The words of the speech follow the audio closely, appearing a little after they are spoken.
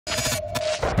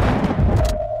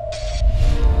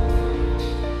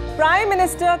Prime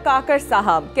minister काकर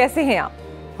साहब, कैसे हैं आप?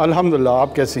 अल्हम्दुलिल्लाह,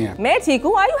 आप कैसी हैं? मैं ठीक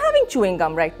हूँ. Are you having chewing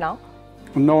gum right now?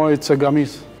 No, it's a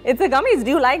gummies. It's a gummies. Do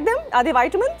you like them? Are they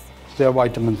vitamins? They are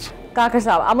vitamins. काकर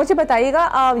साहब, आप मुझे बताइएगा,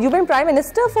 you've been prime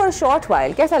minister for a short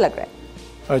while. कैसा लग रहा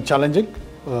है? Challenging,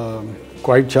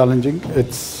 quite challenging.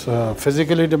 It's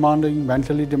physically demanding,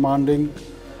 mentally demanding.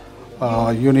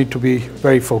 You need to be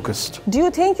very focused. Do you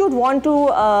think you'd want to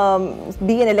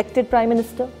be an elected prime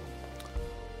minister?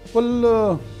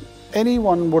 Well,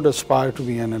 anyone would aspire to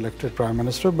be an elected prime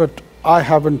minister, but I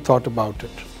haven't thought about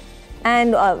it.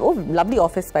 And oh, lovely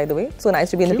office, by the way. So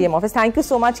nice to be in the PM office. Thank you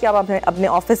so much कि आप अपने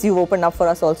office you opened up for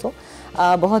us also.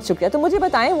 बहुत शुक्रिया. तो मुझे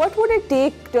बताएं, what would it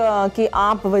take कि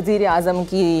आप वज़ीर आज़म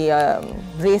की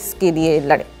रेस के लिए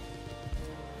लड़ें?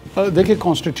 देखिए,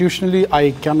 constitutionally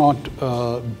I cannot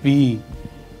be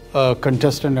a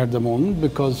contestant at the moment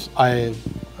because I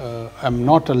am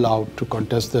not allowed to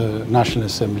contest the National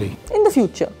Assembly. In the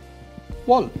future?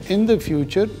 Well, in the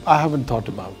future, I haven't thought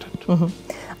about it.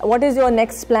 What is your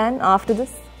next plan after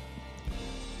this?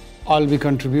 I'll be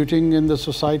contributing in the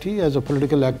society as a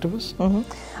political activist.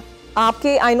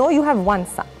 आपके, I know you have one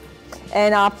son,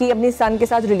 and आपकी अपने son के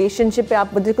साथ relationship पे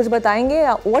आप मुझे कुछ बताएंगे?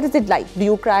 What is it like? Do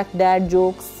you crack dad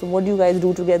jokes? What do you guys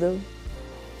do together?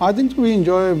 I think we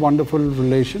enjoy a wonderful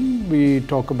relation. We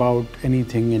talk about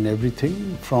anything and everything,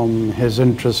 from his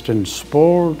interest in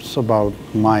sports, about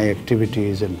my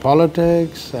activities in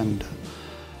politics, and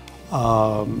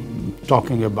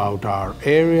talking about our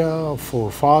area,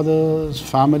 forefathers,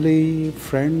 family,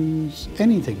 friends,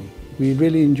 anything. We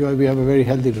really enjoy. We have a very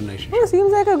healthy relationship. Oh,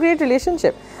 seems like a great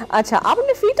relationship. अच्छा, आप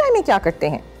अपने free time में क्या करते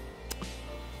हैं?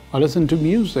 I listen to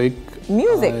music.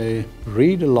 Music? I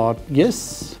read a lot.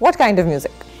 Yes. What kind of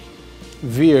music?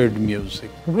 Weird music.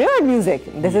 Weird music.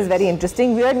 This is very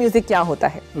interesting. Weird music क्या होता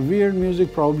है? Weird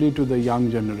music probably to the young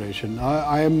generation.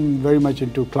 I am very much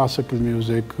into classical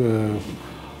music.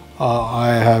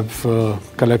 I have a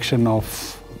collection of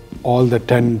all the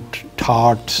 10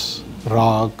 tarts,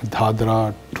 rag,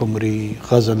 dhadra, thumri,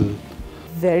 ghazal.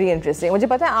 Very interesting. मुझे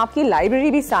पता है आपकी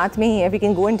library भी साथ में ही है. We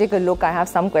can go and take a look. I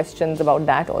have some questions about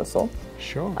that also.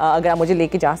 Sure. अगर आप मुझे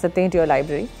लेके जा सकते हैं to your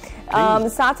library.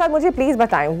 साथ साथ मुझे please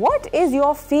बताएं, what is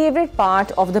your favorite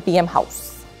part of the PM house?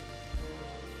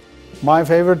 My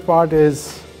favorite part is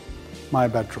my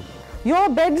bedroom. Your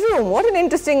bedroom. What an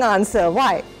interesting answer.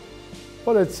 Why?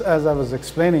 Well, it's, as I was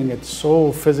explaining, it's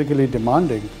so physically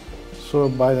demanding. So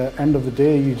by the end of the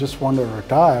day, you just want to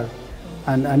retire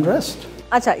and rest.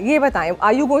 अच्छा, ये बताएं,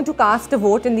 are you going to cast a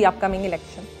vote in the upcoming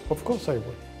election? Of course I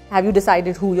would. Have you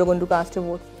decided who you're going to cast a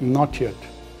vote? Not yet.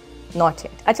 Not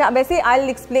yet. अच्छा, वैसे I'll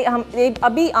explain.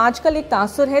 अभी आजकल एक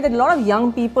तासुर है that a lot of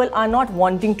young people are not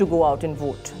wanting to go out and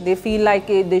vote. They feel like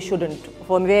they shouldn't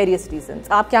for various reasons.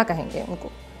 आप क्या कहेंगे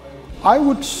उनको? I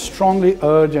would strongly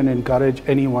urge and encourage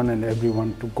anyone and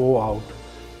everyone to go out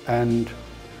and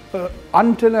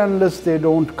until and unless they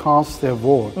don't cast their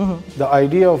vote, the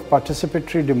idea of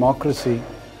participatory democracy,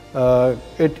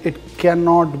 it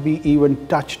cannot be even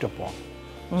touched upon.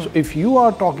 So if you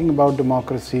are talking about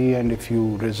democracy and if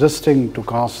you resisting to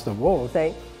cast the vote,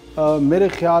 मेरे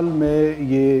ख्याल में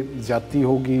ये ज़्यादती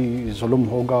होगी, जुल्म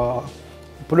होगा.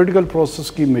 Political process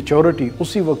की maturity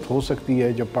उसी वक्त हो सकती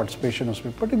है जब participation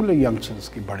उसमें particularly youngsters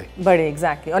की बढ़े.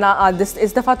 Exactly. और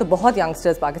इस दफ़ा तो बहुत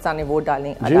youngsters पाकिस्तान में वोट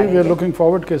डालेंगे. जी, we are looking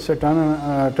forward कि इससे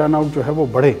turnout जो है वो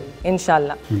बढ़े.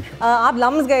 इंशाल्लाह. आप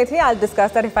LUMs गए थे. I'll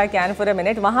discuss that if I can for a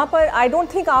minute. वहाँ पर I don't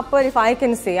think आप पर, if I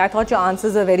can say, I thought your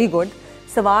answers were very good.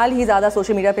 सवाल ही ज़्यादा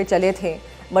social media पे चले थे,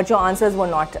 but your answers were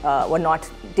not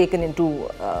taken into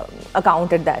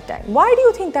account at that time. Why do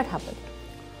you think that happened?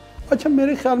 अच्छा,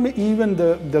 मेरे ख्याल में even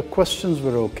the questions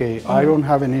were okay. I don't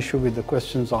have an issue with the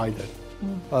questions either.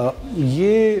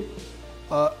 ये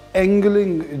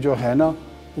angling जो है ना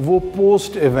वो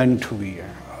post event हुई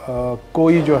है.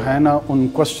 कोई जो है ना उन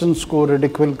questions को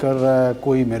ridicule कर रहा है,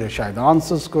 कोई मेरे शायद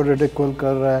answers को ridicule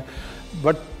कर रहा है.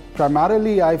 But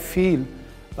primarily I feel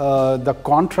the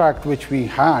contract which we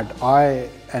had, I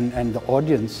and the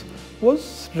audience,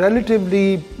 was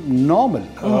relatively normal.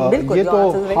 ये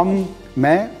तो हम,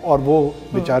 मैं और वो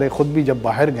बेचारे खुद भी जब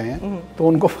बाहर गए हैं तो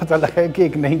उनको पता लगा कि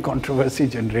एक नई कंट्रोवर्सी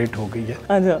जनरेट हो गई है.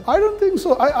 I don't think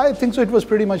so. I think so. It was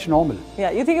pretty much normal.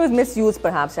 Yeah, you think it was misused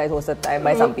perhaps, शायद हो सकता है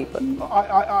by some people.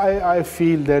 I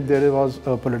feel that there was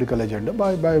a political agenda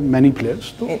by many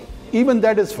players. So even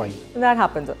that is fine. That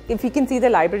happens. If you can see the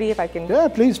library, if I can. Yeah,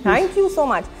 please. Thank you so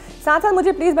much. साथ साथ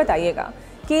मुझे please बताइएगा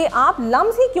कि आप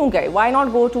LUMs ही क्यों गए? Why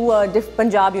not go to a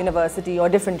Punjab University or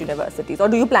different universities? Or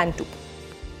do you plan to?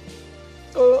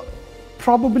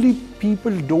 probably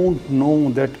people don't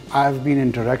know that I've been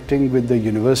interacting with the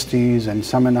universities and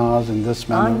seminars in this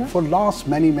manner for last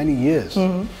many years.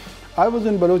 I was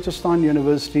in Balochistan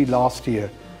University last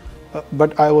year,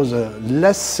 but I was a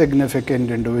less significant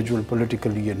individual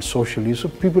politically and socially, so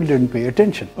people didn't pay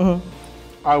attention.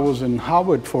 I was in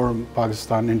Harvard Forum,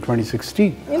 Pakistan in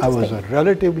 2016. I was a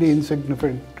relatively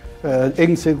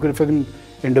insignificant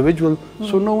individual,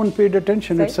 so no one paid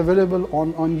attention. It's available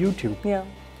on YouTube. Yeah.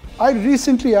 I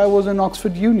was in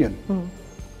Oxford Union.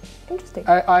 Interesting.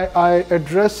 I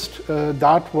addressed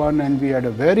that one, and we had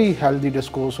a very healthy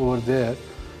discourse over there.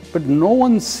 But no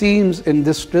one seems in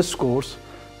this discourse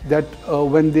that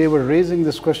when they were raising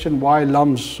this question, why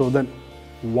LUMs? So then,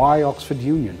 why Oxford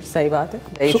Union? Sahi baat hai.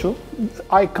 Very true.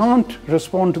 I can't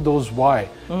respond to those why,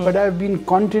 but I've been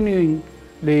continually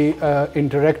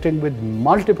interacting with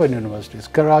multiple universities,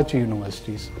 Karachi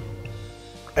universities,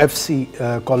 FC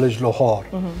College Lahore,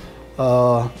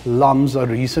 LUMs a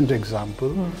recent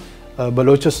example,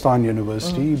 Balochistan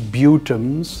University,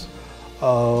 Butams,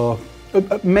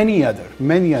 many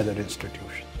other institutions.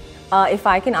 If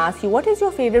I can ask you, what is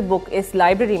your favorite book? इस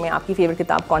library में आपकी favorite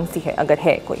किताब कौन सी है, अगर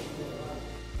है कोई?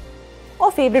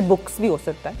 और favorite books भी हो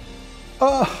सकता है.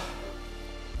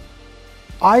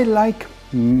 I like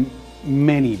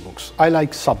many books. I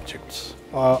like subjects.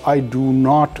 I do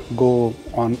not go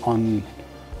on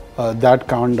that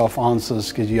kind of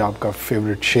answers कि जी आपका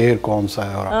favorite शेर कौन सा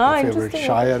है और आपका favorite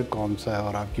शायर कौन सा है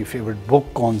और आपकी favorite book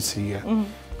कौन सी है.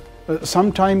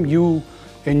 Sometimes you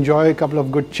enjoy a couple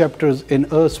of good chapters in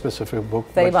a specific book,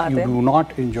 but you do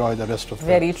not enjoy the rest of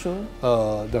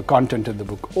the content in the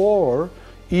book. Or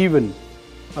even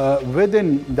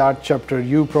within that chapter,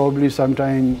 you probably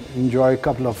sometimes enjoy a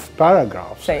couple of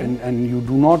paragraphs, and you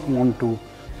do not want to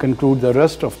conclude the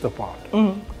rest of the part.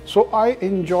 So I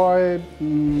enjoy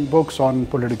books on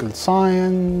political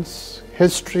science,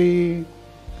 history.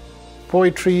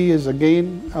 Poetry is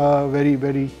again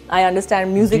very. I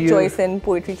understand music choice and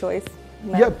poetry choice.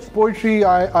 Yeah, poetry.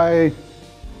 I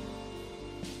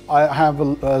have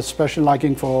a special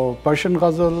liking for Persian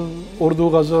ghazal,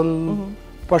 Urdu ghazal,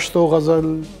 Pashto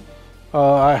ghazal.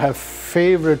 I have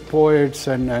favorite poets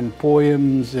and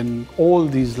poems in all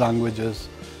these languages.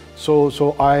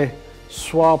 So I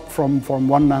swap from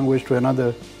one language to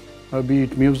another, be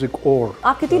it music or.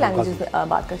 आप कितनी languages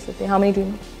बात कर सकते हैं? How many do you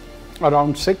know?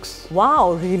 Around 6.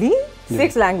 Wow, really?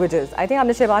 6 languages. I think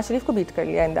आपने शहबाज शरीफ को beat कर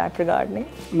लिया in that regard, नहीं?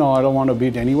 No, I don't want to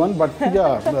beat anyone, but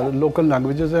yeah, local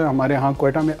languages हैं हमारे यहाँ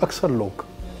क्वेटा में अक्सर लोग.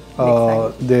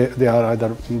 They are either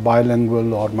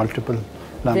bilingual or multiple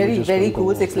languages. Very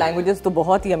cool. 6 languages तो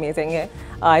बहुत ही amazing है.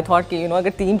 I thought कि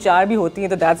अगर 3-4 भी होती हैं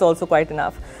तो that's also quite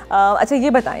enough. अच्छा ये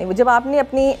बताएं, जब आपने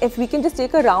अपनी, if we can just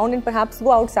take a round and perhaps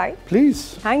go outside.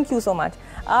 Please. Thank you so much.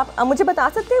 आप मुझे बता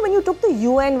सकते हैं when you took the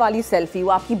UN वाली selfie, वो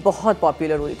आपकी बहुत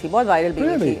popular हुई थी, बहुत viral भी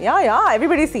हुई थी. Yeah,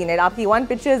 everybody's seen it. आपकी one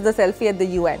picture is the selfie at the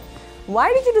UN.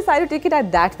 Why did you decide to take it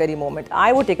at that very moment?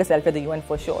 I would take a selfie at the UN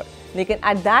for sure. लेकिन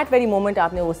at that very moment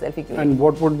आपने वो selfie क्यों? And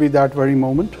what would be that very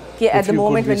moment? कि at the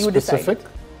moment when you decided.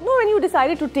 No, when you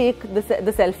decided to take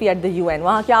the selfie at the UN,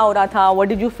 वहाँ क्या हो रहा था? What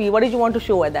did you feel? What did you want to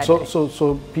show at that time?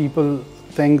 So people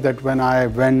think that when I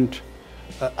went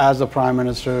as a Prime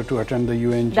Minister to attend the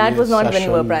UNGA that was not session, when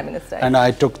you were Prime Minister. And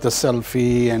I took the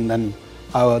selfie, and then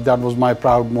that was my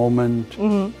proud moment.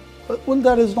 Well,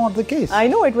 that is not the case. I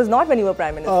know it was not when you were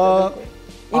Prime Minister.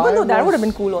 Even though that would have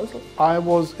been cool also. I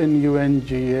was in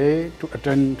UNGA to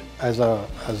attend as a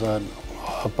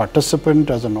participant,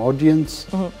 as an audience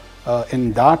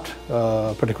in that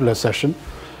particular session.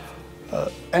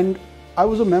 And I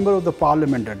was a member of the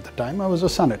parliament at the time. I was a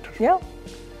senator. Yeah.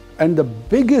 And the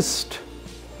biggest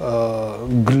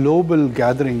global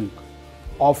gathering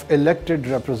of elected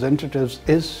representatives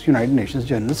is United Nations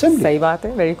General Assembly. सही बात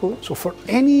है, very cool. So for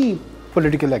any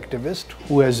political activist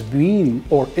who has been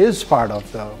or is part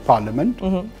of the parliament,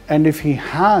 and if he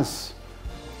has,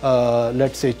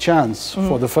 let's say, chance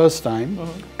for the first time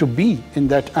to be in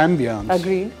that ambience,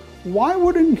 agreed. Why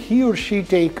wouldn't he or she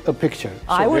take a picture? So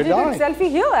I would take a selfie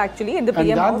here actually in the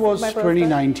PM house. And that was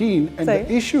 2019, and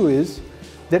the issue is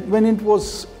that when it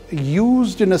was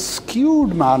used in a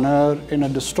skewed manner, in a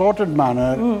distorted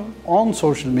manner on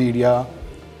social media,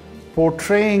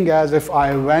 portraying as if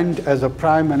I went as a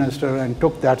Prime Minister and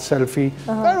took that selfie,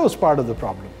 that was part of the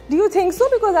problem. Do you think so?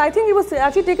 Because I think it was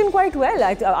actually taken quite well.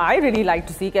 I really like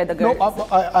to see the girls. No,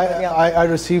 I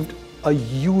received a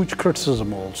huge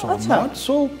criticism also on that.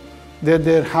 So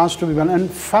there has to be one, and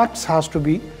facts has to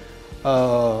be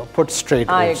put straight.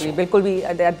 I agree. Bilkul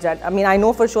bhi, I mean, I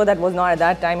know for sure that was not at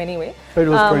that time anyway. It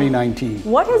was 2019.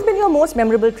 What has been your most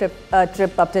memorable trip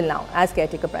up till now as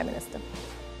Caretaker Prime Minister?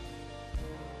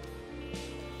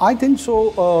 I think so.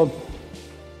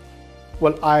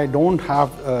 Well, I don't have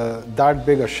that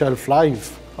big a shelf life.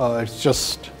 It's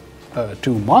just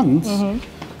 2 months.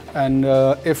 And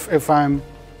if I'm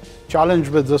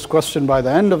challenged with this question by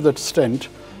the end of that stint,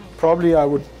 probably I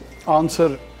would answer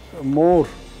more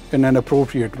in an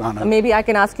appropriate manner. Maybe I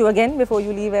can ask you again before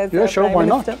you leave as yeah, sure, Prime why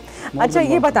Minister. not? अच्छा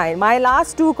ये बताएं, my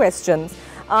last 2 questions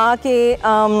कि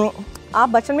आप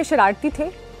बचपन में शरारती थे?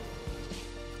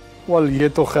 Well, ये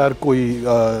तो खैर कोई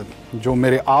जो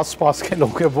मेरे आसपास के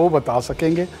लोग हैं वो बता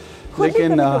सकेंगे, लेकिन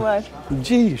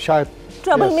जी शायद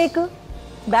trouble maker,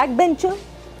 back bencher,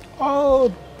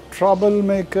 trouble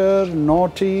maker,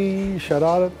 naughty,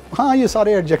 शरारत, हाँ ये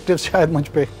सारे एडजेक्टिव्स शायद मुझ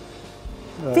पे.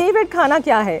 फेवरेट खाना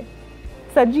क्या है?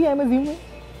 सब्जी I am assuming.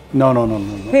 No.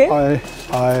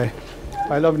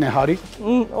 I love nihari.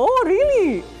 Oh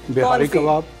really? Bihari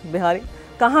कबाब. बिहारी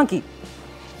कहाँ की?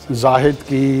 जाहिद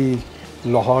की,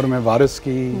 लाहौर में वारिस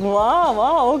की. वाह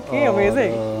वाह, ओके,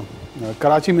 अमेजिंग.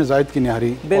 कराची में जावेद की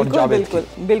निहारी और जावेद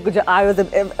की. बिल्कुल. I was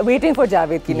waiting for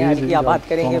Javed की निहारी की आप बात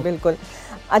करेंगे. बिल्कुल.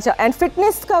 अच्छा, एंड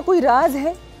फिटनेस का कोई राज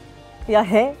है या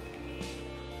है?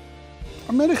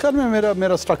 मेरे ख्याल में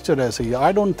मेरा स्ट्रक्चर ऐसे ही है.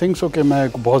 आई डोंट थिंक सो कि मैं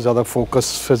बहुत ज़्यादा फोकस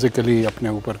फिजिकली अपने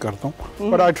ऊपर करता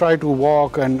हूँ, but I try to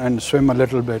walk and swim a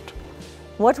little bit.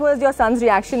 What was your son's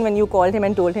reaction when you called him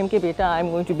and told him कि बेटा I'm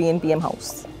going to be in PM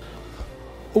House?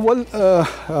 Well,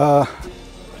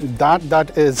 that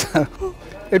is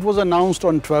it was announced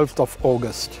on 12th of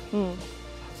August,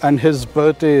 and his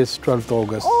birthday is 12th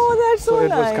August. Oh, that's so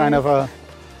it was kind of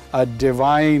a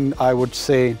divine, I would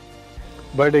say,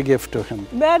 birthday gift to him.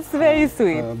 That's very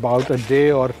sweet. About a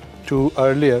day or 2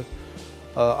 earlier,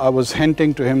 I was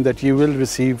hinting to him that you will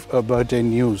receive a birthday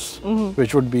news,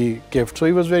 which would be gift.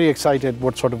 So he was very excited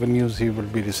what sort of a news he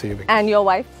will be receiving. And your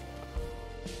wife?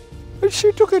 She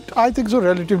took it, I think so,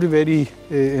 relatively very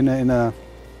in a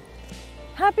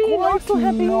happy, not so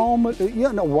happy. Normal.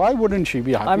 Yeah, no. Why wouldn't she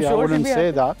be happy? I'm sure I wouldn't she'd be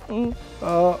say that.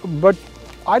 But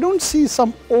I don't see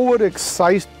some over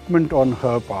excitement on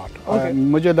her part.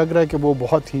 मुझे लग रहा है कि वो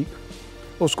बहुत ही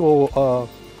उसको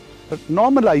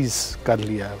normalize कर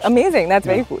लिया है. Amazing.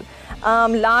 That's very cool.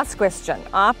 Last question.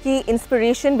 आपकी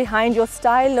inspiration behind your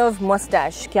style of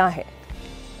mustache क्या है?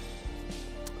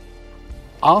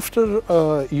 After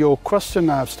your question,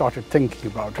 I've started thinking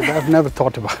about it. I've never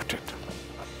thought about it.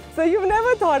 So you've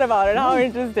never thought about it. How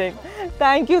interesting.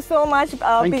 Thank you so much,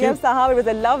 PM Sahab. It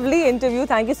was a lovely interview.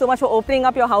 Thank you so much for opening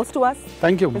up your house to us.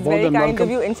 Thank you. It's very kind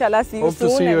of you. Inshallah, see you soon. Hope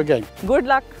to see you again.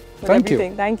 Good luck with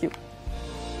everything. Thank you.